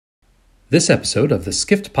This episode of the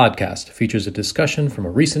Skift podcast features a discussion from a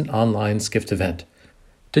recent online Skift event.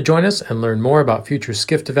 To join us and learn more about future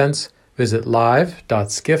Skift events, visit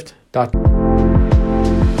live.skift.com.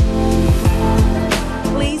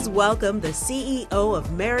 Please welcome the CEO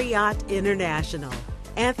of Marriott International,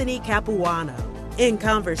 Anthony Capuano, in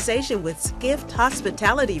conversation with Skift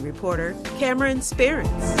hospitality reporter Cameron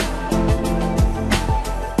Spearance.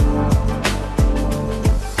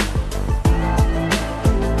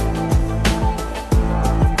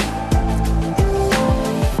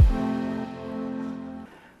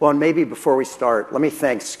 Well, and maybe before we start, let me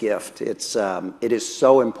thank Skift. It is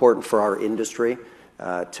so important for our industry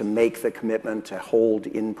to make the commitment to hold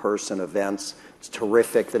in-person events. It's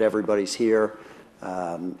terrific that everybody's here,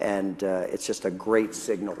 and it's just a great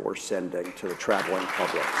signal we're sending to the traveling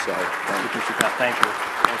public. So thank you.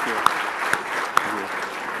 Thank you.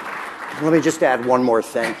 Let me just add one more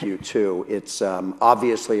thank you, too. It's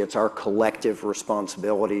obviously it's our collective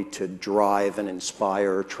responsibility to drive and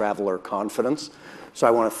inspire traveler confidence. So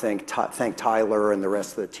I want to thank Tyler and the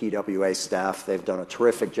rest of the TWA staff. They've done a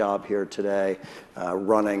terrific job here today,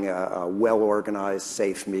 running a well-organized,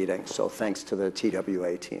 safe meeting. So thanks to the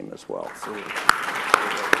TWA team as well.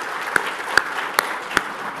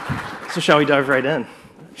 So shall we dive right in?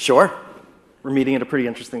 Sure. We're meeting at a pretty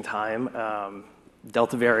interesting time.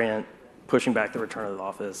 Delta variant pushing back the return of the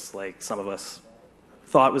office, like some of us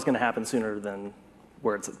thought was going to happen sooner than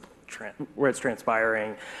where it's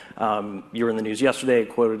transpiring. You were in the news yesterday,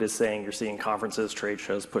 quoted as saying you're seeing conferences, trade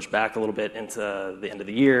shows push back a little bit into the end of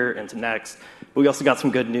the year, into next. But we also got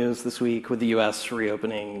some good news this week with the U.S.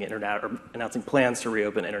 reopening, announcing plans to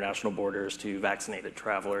reopen international borders to vaccinated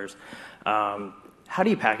travelers. How do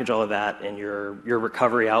you package all of that in your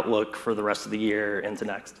recovery outlook for the rest of the year into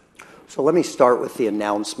next? So let me start with the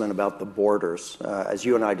announcement about the borders. As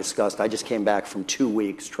you and I discussed, I just came back from 2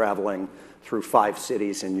 weeks traveling through 5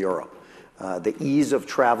 cities in Europe. The ease of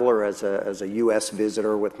traveler as a U.S.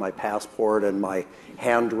 visitor with my passport and my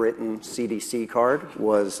handwritten CDC card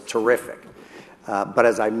was terrific. But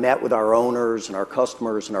as I met with our owners and our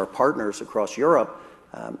customers and our partners across Europe,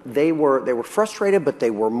 they were frustrated, but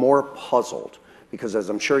they were more puzzled because, as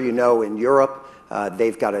I'm sure you know, in Europe,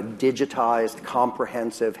 they've got a digitized,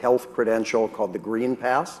 comprehensive health credential called the Green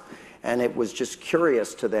Pass. And it was just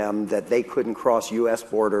curious to them that they couldn't cross U.S.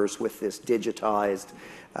 borders with this digitized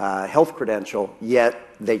health credential, yet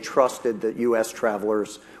they trusted that U.S.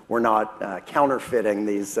 travelers were not counterfeiting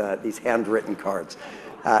these handwritten cards.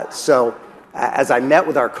 So as I met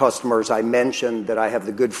with our customers, I mentioned that I have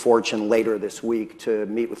the good fortune later this week to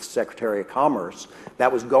meet with the Secretary of Commerce.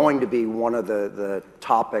 That was going to be one of the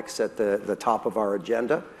topics at the top of our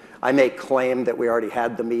agenda. I may claim that we already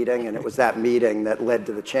had the meeting, and it was that meeting that led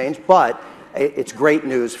to the change, but it's great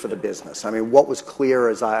news for the business. I mean, what was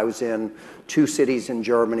clear is I was in 2 cities in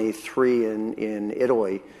Germany, 3 in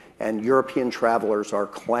Italy, and European travelers are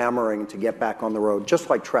clamoring to get back on the road,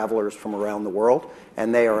 just like travelers from around the world,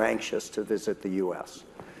 and they are anxious to visit the U.S.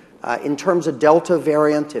 In terms of Delta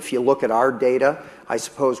variant, if you look at our data, I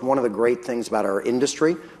suppose one of the great things about our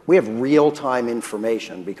industry, we have real-time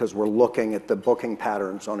information because we're looking at the booking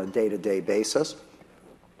patterns on a day-to-day basis.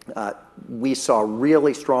 We saw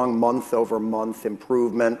really strong month-over-month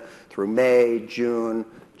improvement through May, June,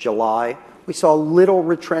 July. We saw a little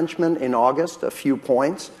retrenchment in August, a few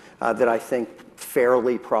points, that I think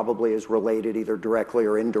fairly probably is related either directly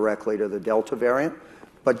or indirectly to the Delta variant.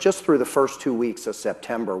 But just through the first 2 weeks of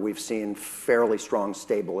September, we've seen fairly strong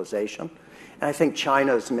stabilization. And I think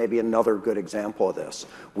China is maybe another good example of this.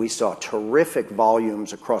 We saw terrific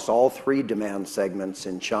volumes across all 3 demand segments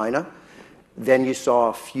in China. Then you saw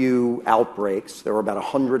a few outbreaks. There were about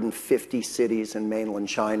 150 cities in mainland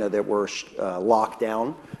China that were locked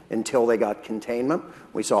down until they got containment.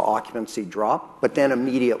 We saw occupancy drop, but then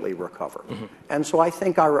immediately recover. Mm-hmm. And so I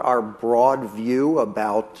think our broad view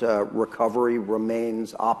about recovery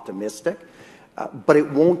remains optimistic, but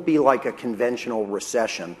it won't be like a conventional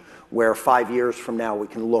recession where 5 years from now we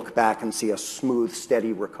can look back and see a smooth,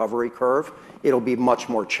 steady recovery curve. It'll be much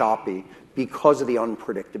more choppy because of the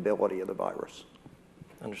unpredictability of the virus.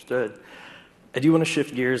 Understood. I do want to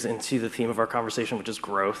shift gears into the theme of our conversation, which is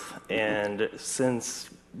growth. And since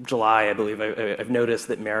July, I believe, I've noticed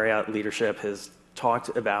that Marriott leadership has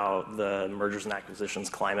talked about the mergers and acquisitions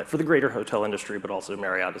climate for the greater hotel industry, but also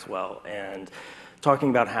Marriott as well. And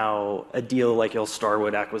talking about how a deal like your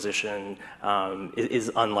Starwood acquisition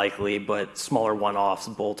is unlikely, but smaller one-offs,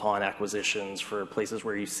 bolt-on acquisitions for places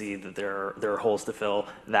where you see that there are holes to fill,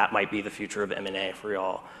 that might be the future of M&A for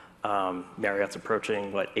y'all. Marriott's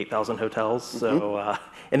approaching, 8,000 hotels? Mm-hmm. So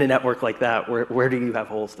in a network like that, where do you have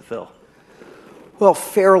holes to fill? Well,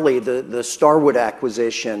 fairly, the Starwood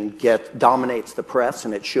acquisition dominates the press,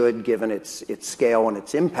 and it should, given its scale and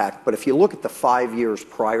its impact. But if you look at the 5 years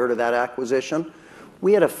prior to that acquisition,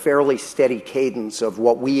 we had a fairly steady cadence of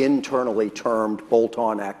what we internally termed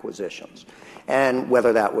bolt-on acquisitions. And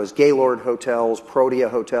whether that was Gaylord Hotels, Protea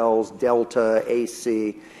Hotels, Delta,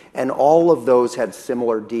 AC, and all of those had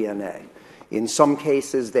similar DNA. In some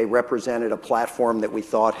cases, they represented a platform that we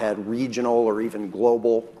thought had regional or even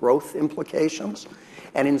global growth implications.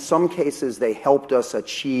 And in some cases, they helped us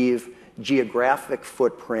achieve geographic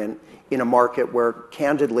footprint in a market where,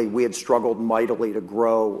 candidly, we had struggled mightily to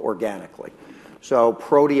grow organically. So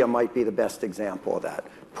Protea might be the best example of that.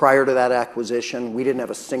 Prior to that acquisition, we didn't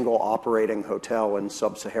have a single operating hotel in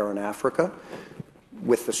sub-Saharan Africa.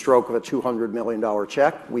 With the stroke of a $200 million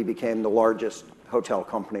check, we became the largest hotel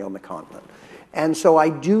company on the continent. And so I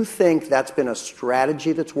do think that's been a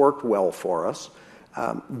strategy that's worked well for us.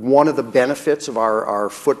 One of the benefits of our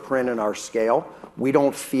footprint and our scale, we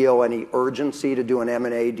don't feel any urgency to do an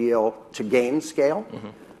M&A deal to gain scale.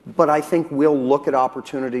 But I think we'll look at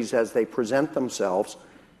opportunities as they present themselves.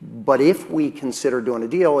 But if we consider doing a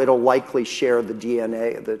deal, it'll likely share the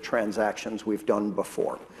DNA of the transactions we've done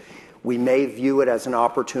before. We may view it as an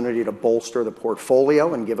opportunity to bolster the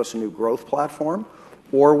portfolio and give us a new growth platform,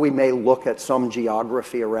 or we may look at some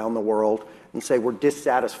geography around the world and say we're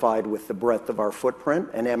dissatisfied with the breadth of our footprint,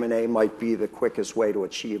 and M&A might be the quickest way to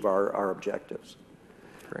achieve our objectives.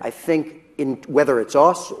 Great. I think whether it's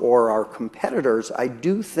us or our competitors, I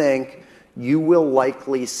do think you will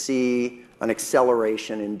likely see an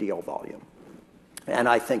acceleration in deal volume. And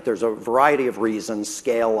I think there's a variety of reasons,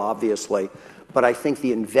 scale obviously, but I think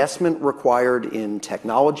the investment required in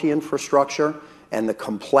technology infrastructure and the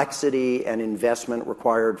complexity and investment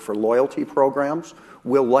required for loyalty programs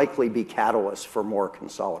will likely be catalysts for more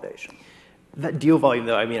consolidation. That deal volume,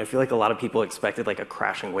 though, I mean, I feel like a lot of people expected like a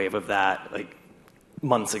crashing wave of that like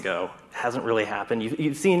months ago. Hasn't really happened.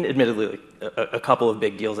 You've seen, admittedly, like, a couple of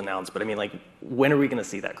big deals announced, but I mean, like, when are we going to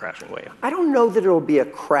see that crashing wave? I don't know that it'll be a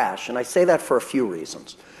crash, and I say that for a few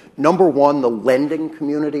reasons. Number one, the lending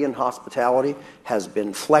community in hospitality has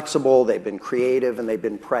been flexible, they've been creative, and they've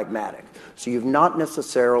been pragmatic. So you've not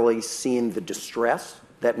necessarily seen the distress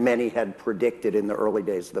that many had predicted in the early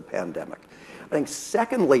days of the pandemic. I think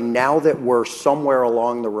secondly, now that we're somewhere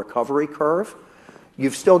along the recovery curve,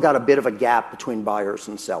 you've still got a bit of a gap between buyers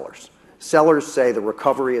and sellers. Sellers say the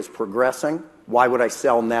recovery is progressing. Why would I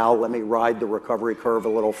sell now? Let me ride the recovery curve a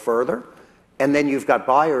little further. And then you've got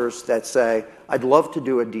buyers that say, I'd love to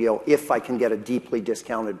do a deal if I can get a deeply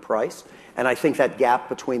discounted price. And I think that gap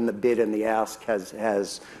between the bid and the ask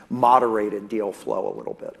has moderated deal flow a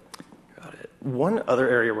little bit. Got it. One other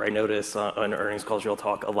area where I notice on earnings calls you'll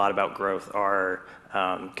talk a lot about growth are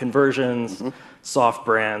conversions, soft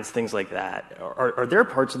brands, things like that. Are there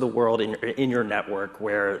parts of the world in your network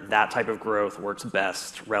where that type of growth works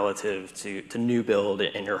best relative to new build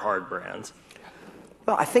in your hard brands?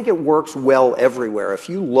 Well, I think it works well everywhere. If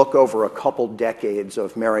you look over a couple decades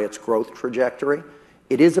of Marriott's growth trajectory,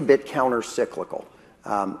 it is a bit counter-cyclical.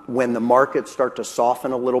 When the markets start to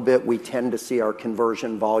soften a little bit, we tend to see our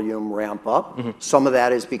conversion volume ramp up. Some of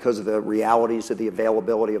that is because of the realities of the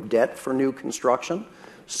availability of debt for new construction.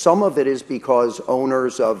 Some of it is because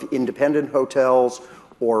owners of independent hotels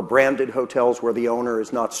or branded hotels where the owner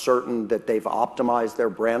is not certain that they've optimized their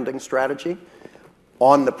branding strategy,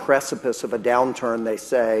 on the precipice of a downturn, they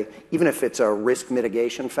say, even if it's a risk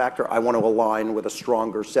mitigation factor, I want to align with a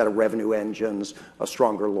stronger set of revenue engines, a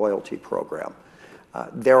stronger loyalty program.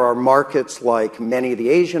 There are markets like many of the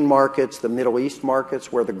Asian markets, the Middle East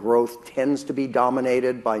markets, where the growth tends to be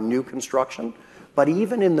dominated by new construction. But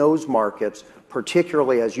even in those markets,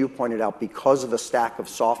 particularly as you pointed out, because of the stack of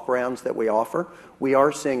soft brands that we offer, we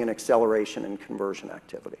are seeing an acceleration in conversion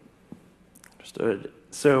activity. Understood.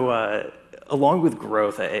 So along with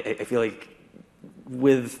growth, I feel like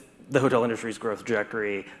with the hotel industry's growth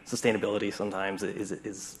trajectory, sustainability sometimes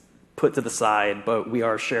is put to the side, but we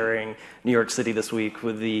are sharing New York City this week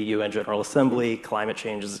with the UN General Assembly. Climate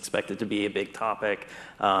change is expected to be a big topic.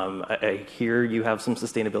 I hear you have some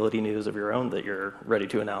sustainability news of your own that you're ready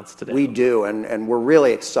to announce today. We do, and we're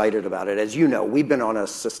really excited about it. As you know, we've been on a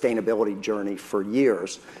sustainability journey for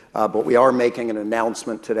years, but we are making an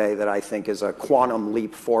announcement today that I think is a quantum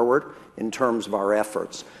leap forward in terms of our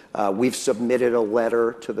efforts. We've submitted a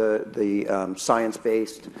letter to the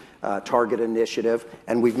Science-Based Target Initiative,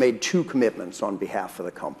 and we've made two commitments on behalf of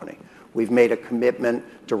the company. We've made a commitment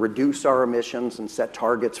to reduce our emissions and set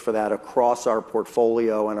targets for that across our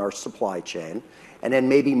portfolio and our supply chain. And then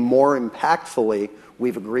maybe more impactfully,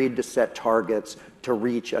 we've agreed to set targets to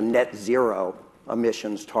reach a net zero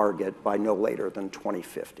emissions target by no later than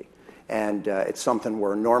 2050. And it's something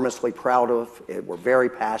we're enormously proud of. We're very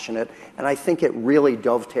passionate. And I think it really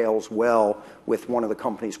dovetails well with one of the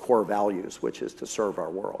company's core values, which is to serve our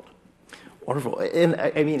world. Wonderful. And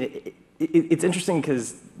I mean, it's interesting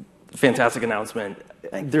because fantastic announcement.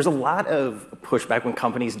 There's a lot of pushback when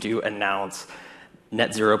companies do announce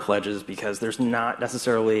net zero pledges because there's not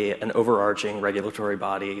necessarily an overarching regulatory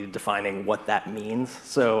body defining what that means.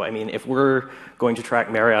 So, I mean, if we're going to track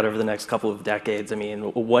Marriott over the next couple of decades, I mean,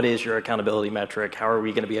 what is your accountability metric? How are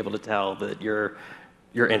we going to be able to tell that you're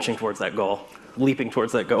inching towards that goal, leaping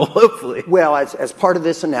towards that goal, hopefully? Well, as part of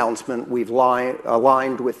this announcement, we've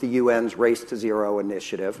aligned with the UN's Race to Zero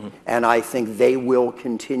initiative, and I think they will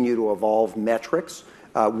continue to evolve metrics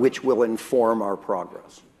which will inform our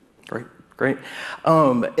progress. Great.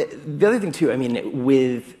 The other thing, too, I mean,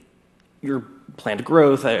 with your planned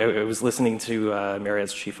growth, I was listening to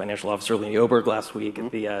Marriott's Chief Financial Officer, Leeny Oberg, last week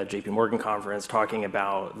at the JP Morgan conference talking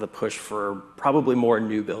about the push for probably more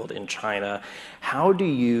new build in China. How do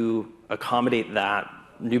you accommodate that?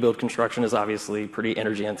 New build construction is obviously pretty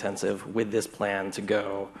energy intensive with this plan to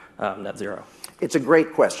go net zero. It's a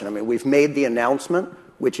great question. I mean, we've made the announcement,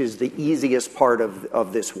 which is the easiest part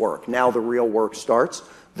of this work. Now the real work starts.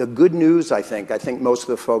 The good news, I think most of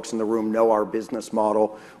the folks in the room know our business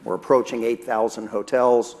model. We're approaching 8,000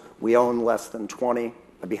 hotels. We own less than 20.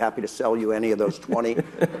 I'd be happy to sell you any of those 20.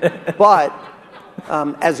 But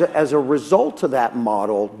as a result of that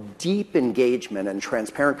model, deep engagement and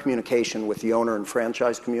transparent communication with the owner and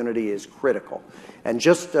franchise community is critical. And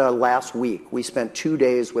just last week, we spent 2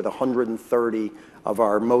 days with 130 of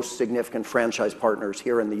our most significant franchise partners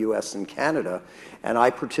here in the U.S. and Canada, and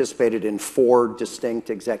I participated in 4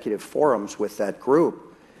 distinct executive forums with that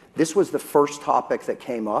group. This was the first topic that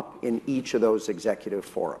came up in each of those executive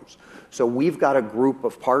forums. So we've got a group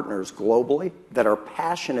of partners globally that are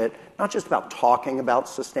passionate, not just about talking about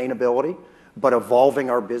sustainability, but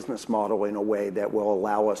evolving our business model in a way that will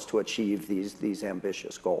allow us to achieve these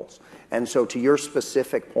ambitious goals. And so to your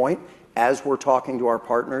specific point, as we're talking to our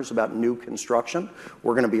partners about new construction,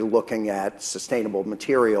 we're going to be looking at sustainable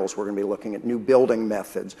materials. We're going to be looking at new building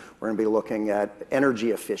methods. We're going to be looking at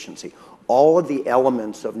energy efficiency, all of the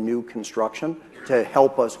elements of new construction to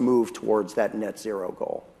help us move towards that net zero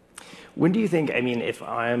goal. When do you think, I mean, if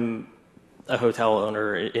I'm a hotel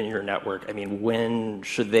owner in your network, I mean, when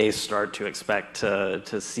should they start to expect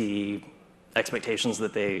to see expectations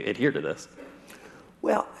that they adhere to this?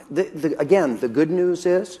 Well, again, the good news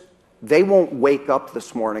is they won't wake up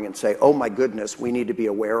this morning and say, oh my goodness, we need to be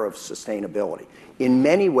aware of sustainability. In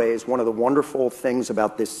many ways, one of the wonderful things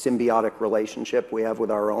about this symbiotic relationship we have with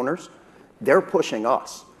our owners, they're pushing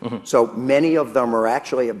us. So many of them are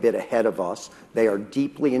actually a bit ahead of us. They are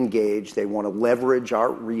deeply engaged. They want to leverage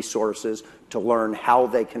our resources to learn how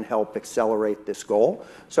they can help accelerate this goal.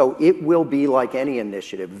 So it will be, like any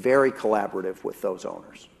initiative, very collaborative with those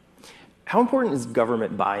owners. How important is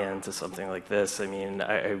government buy-in to something like this? I mean,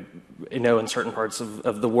 I know in certain parts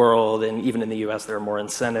of the world, and even in the U.S., there are more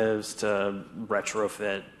incentives to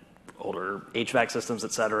retrofit older HVAC systems,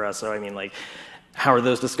 et cetera. So, I mean, like, how are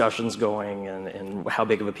those discussions going, and how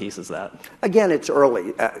big of a piece is that? Again, it's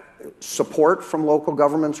early. Support from local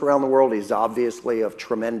governments around the world is obviously of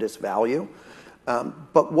tremendous value.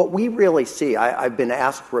 But what we really see, I've been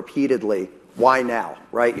asked repeatedly, why now,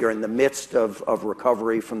 right? You're in the midst of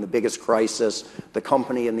recovery from the biggest crisis the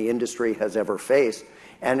company and the industry has ever faced.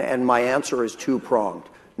 And my answer is two-pronged.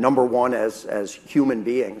 Number one, as human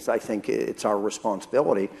beings, I think it's our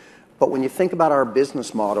responsibility. But when you think about our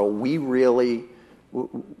business model, we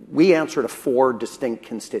answer to 4 distinct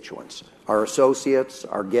constituents: our associates,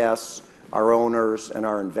 our guests, our owners, and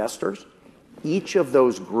our investors. Each of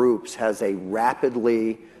those groups has a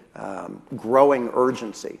rapidly growing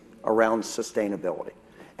urgency around sustainability.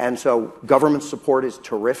 And so government support is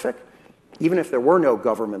terrific. Even if there were no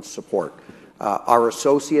government support, our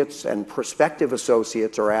associates and prospective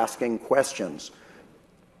associates are asking questions.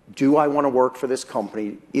 Do I want to work for this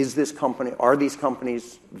company? Are these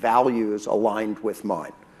companies' values aligned with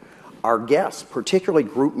mine? Our guests, particularly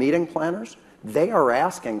group meeting planners, they are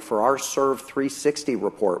asking for our Serve 360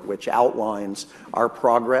 report, which outlines our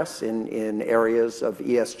progress in areas of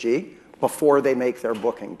ESG before they make their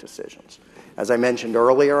booking decisions. As I mentioned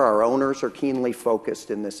earlier, our owners are keenly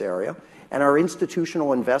focused in this area, and our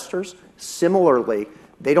institutional investors, similarly,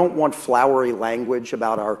 they don't want flowery language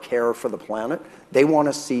about our care for the planet. They want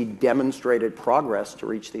to see demonstrated progress to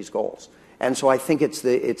reach these goals. And so I think it's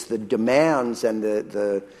the demands and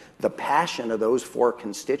the passion of those 4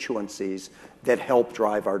 constituencies that help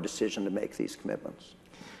drive our decision to make these commitments.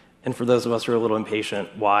 And for those of us who are a little impatient,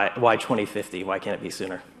 why 2050? Why can't it be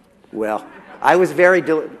sooner? Well, I was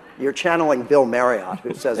you're channeling Bill Marriott,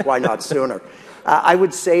 who says, why not sooner? I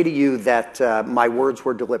would say to you that my words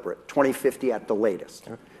were deliberate, 2050 at the latest.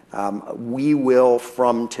 We will,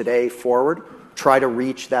 from today forward, try to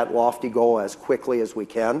reach that lofty goal as quickly as we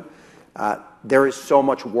can. There is so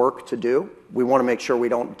much work to do. We want to make sure we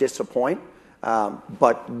don't disappoint,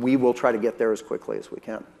 but we will try to get there as quickly as we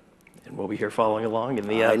can. And we'll be here following along in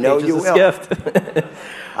the I know pages you of will. Skift.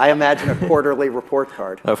 I imagine a quarterly report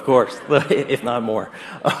card. Of course, if not more.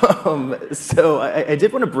 So I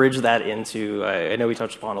did want to bridge that into, I know we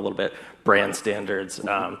touched upon a little bit, brand standards.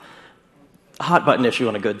 Hot button issue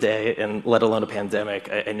on a good day, and let alone a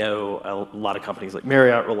pandemic. I know a lot of companies like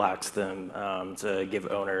Marriott relaxed them to give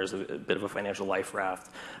owners a bit of a financial life raft,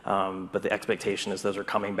 but the expectation is those are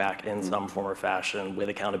coming back in some form or fashion with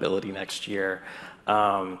accountability next year.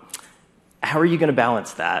 How are you going to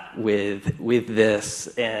balance that with this?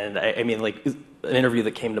 And I mean, like, an interview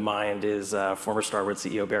that came to mind is former Starwood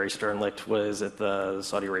CEO Barry Sternlicht was at the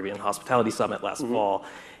Saudi Arabian Hospitality Summit last fall,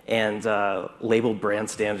 and labeled brand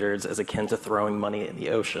standards as akin to throwing money in the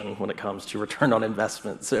ocean when it comes to return on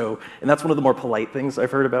investment. So, and that's one of the more polite things I've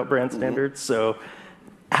heard about brand standards. So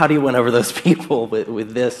how do you win over those people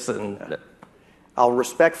with this? And I'll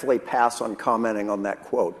respectfully pass on commenting on that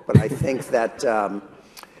quote, but I think that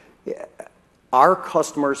our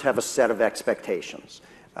customers have a set of expectations.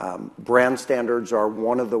 Brand standards are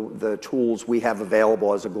one of the tools we have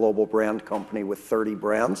available as a global brand company with 30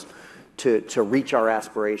 brands to reach our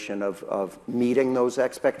aspiration of meeting those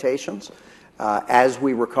expectations. As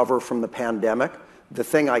we recover from the pandemic, the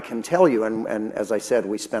thing I can tell you, and as I said,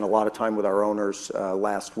 we spent a lot of time with our owners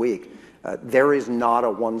last week, there is not a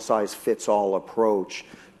one-size-fits-all approach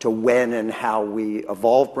to when and how we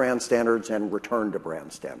evolve brand standards and return to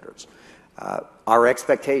brand standards. Our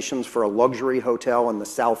expectations for a luxury hotel in the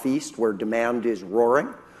Southeast, where demand is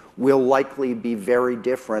roaring, will likely be very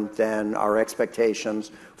different than our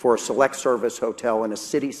expectations for a select service hotel in a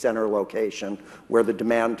city center location where the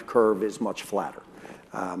demand curve is much flatter.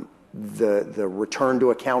 The return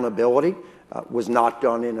to accountability was not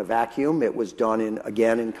done in a vacuum. It was done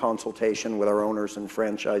again in consultation with our owners and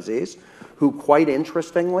franchisees, who quite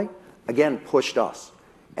interestingly, again, pushed us.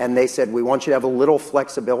 And they said, we want you to have a little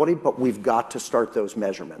flexibility, but we've got to start those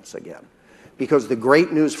measurements again. Because the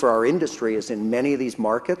great news for our industry is in many of these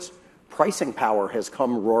markets, pricing power has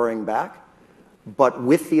come roaring back, but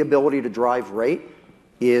with the ability to drive rate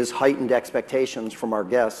is heightened expectations from our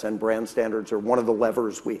guests, and brand standards are one of the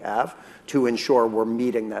levers we have to ensure we're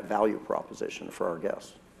meeting that value proposition for our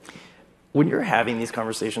guests. When you're having these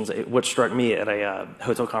conversations, what struck me at a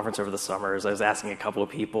hotel conference over the summer is I was asking a couple of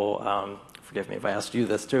people, forgive me if I asked you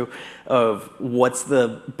this too, of what's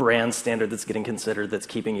the brand standard that's getting considered that's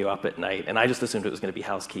keeping you up at night? And I just assumed it was going to be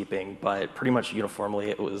housekeeping, but pretty much uniformly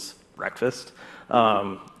it was breakfast.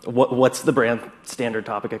 What's the brand standard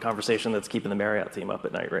topic of conversation that's keeping the Marriott team up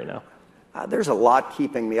at night right now? There's a lot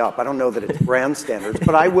keeping me up. I don't know that it's brand standards,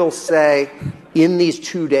 but I will say in these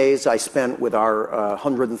 2 days I spent with our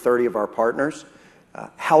 130 of our partners,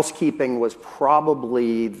 housekeeping was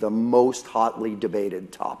probably the most hotly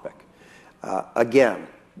debated topic. Again,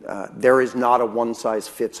 there is not a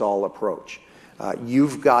one-size-fits-all approach.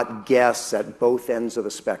 You've got guests at both ends of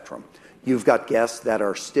the spectrum. You've got guests that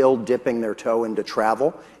are still dipping their toe into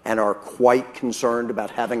travel and are quite concerned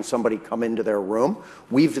about having somebody come into their room.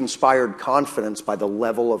 We've inspired confidence by the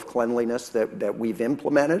level of cleanliness that we've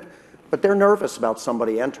implemented, but they're nervous about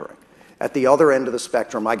somebody entering. At the other end of the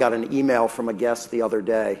spectrum, I got an email from a guest the other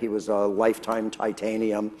day. He was a lifetime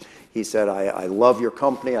Titanium. He said, I love your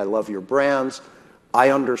company, I love your brands.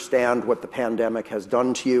 I understand what the pandemic has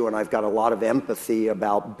done to you, and I've got a lot of empathy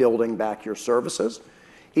about building back your services.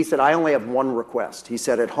 He said, I only have one request. He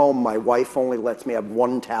said, at home, my wife only lets me have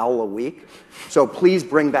one towel a week. So please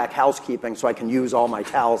bring back housekeeping so I can use all my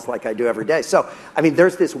towels like I do every day. So, I mean,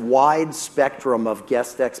 there's this wide spectrum of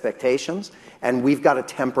guest expectations, and we've got to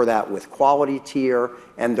temper that with quality tier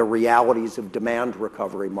and the realities of demand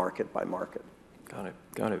recovery market by market. Got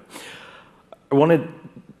it. I want to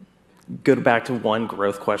go back to one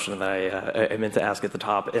growth question that I meant to ask at the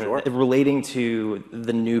top, and Sure. relating to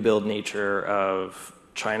the new build nature of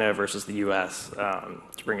China versus the U.S.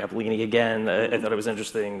 To bring up Leanie again, I thought it was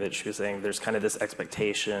interesting that she was saying there's kind of this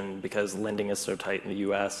expectation because lending is so tight in the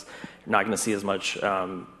U.S., you're not going to see as much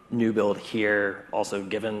new build here, also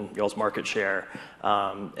given y'all's market share.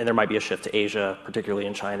 And there might be a shift to Asia, particularly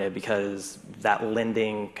in China, because that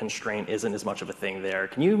lending constraint isn't as much of a thing there.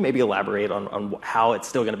 Can you maybe elaborate on how it's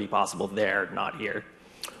still going to be possible there, not here?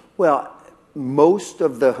 Well, most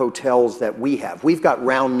of the hotels that we've got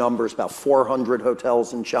round numbers, about 400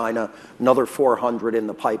 hotels in China, another 400 in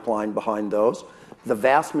the pipeline behind those. The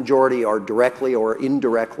vast majority are directly or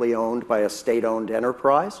indirectly owned by a state-owned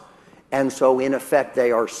enterprise, and so in effect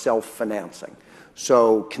they are self-financing.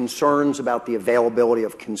 So concerns about the availability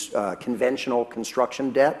of conventional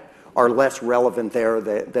construction debt are less relevant there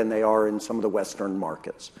than they are in some of the Western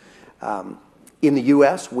markets. In the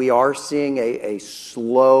U.S., we are seeing a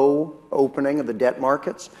slow opening of the debt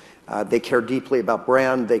markets. They care deeply about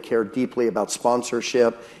brand, they care deeply about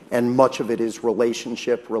sponsorship, and much of it is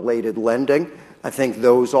relationship-related lending. I think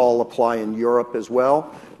those all apply in Europe as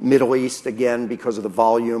well. Middle East, again, because of the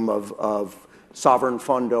volume of sovereign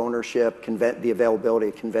fund ownership, the availability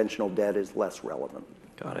of conventional debt is less relevant.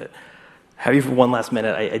 Got it. Have you for one last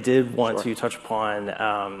minute? I did want to touch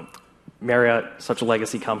upon Marriott, such a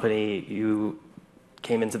legacy company. You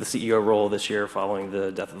came into the CEO role this year following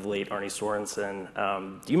the death of the late Arne Sorensen.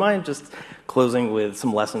 Do you mind just closing with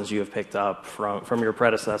some lessons you have picked up from your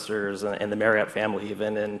predecessors and the Marriott family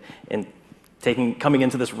even, and coming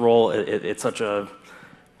into this role at such a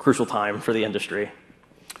crucial time for the industry?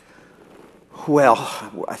 Well,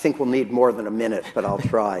 I think we'll need more than a minute, but I'll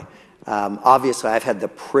try. Obviously, I've had the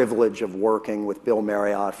privilege of working with Bill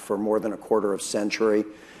Marriott for more than a quarter of a century.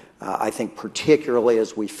 I think particularly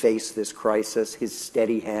as we face this crisis, his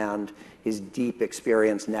steady hand, his deep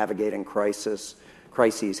experience navigating crises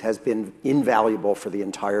has been invaluable for the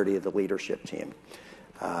entirety of the leadership team.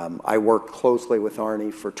 I worked closely with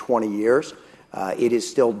Arne for 20 years. It is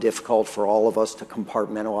still difficult for all of us to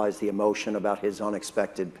compartmentalize the emotion about his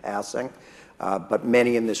unexpected passing, but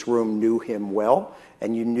many in this room knew him well,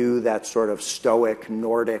 and you knew that sort of stoic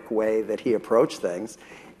Nordic way that he approached things.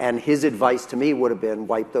 And his advice to me would have been,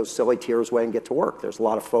 wipe those silly tears away and get to work. There's a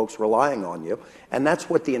lot of folks relying on you. And that's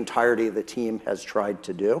what the entirety of the team has tried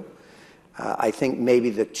to do. I think maybe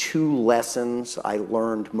the two lessons I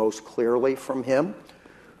learned most clearly from him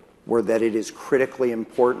were that it is critically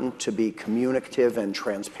important to be communicative and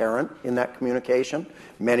transparent in that communication.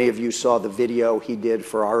 Many of you saw the video he did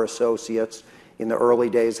for our associates in the early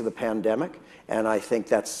days of the pandemic. And I think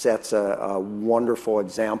that sets a wonderful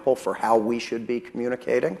example for how we should be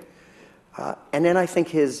communicating. And then I think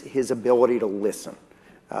his ability to listen.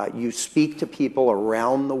 You speak to people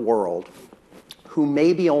around the world who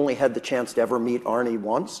maybe only had the chance to ever meet Arne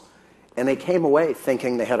once, and they came away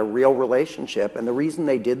thinking they had a real relationship. And the reason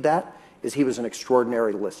they did that is he was an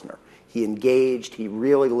extraordinary listener. He engaged, he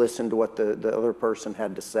really listened to what the other person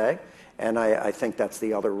had to say. And I think that's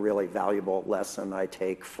the other really valuable lesson I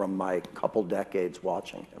take from my couple decades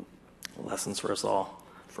watching him. Lessons for us all.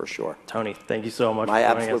 For sure. Tony, thank you so much. My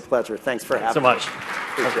absolute pleasure. Thanks for having me. So much.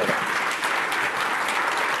 Appreciate it.